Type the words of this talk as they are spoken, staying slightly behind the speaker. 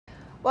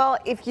Well,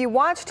 if you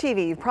watch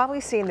TV, you've probably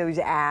seen those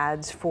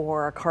ads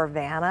for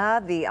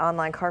Carvana, the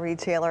online car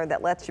retailer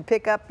that lets you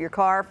pick up your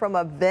car from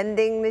a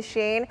vending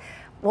machine.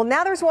 Well,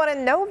 now there's one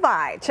in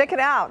Novi. Check it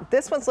out.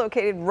 This one's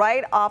located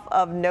right off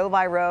of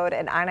Novi Road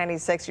and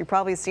I-96. You've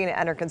probably seen it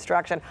under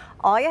construction.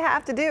 All you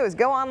have to do is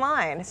go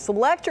online,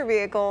 select your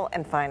vehicle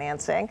and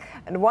financing,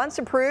 and once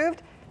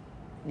approved,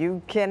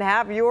 you can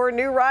have your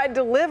new ride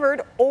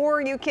delivered,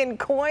 or you can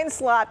coin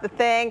slot the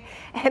thing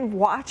and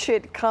watch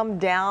it come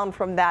down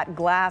from that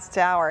glass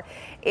tower.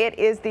 It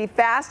is the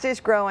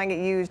fastest growing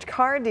used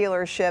car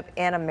dealership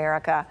in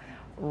America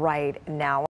right now.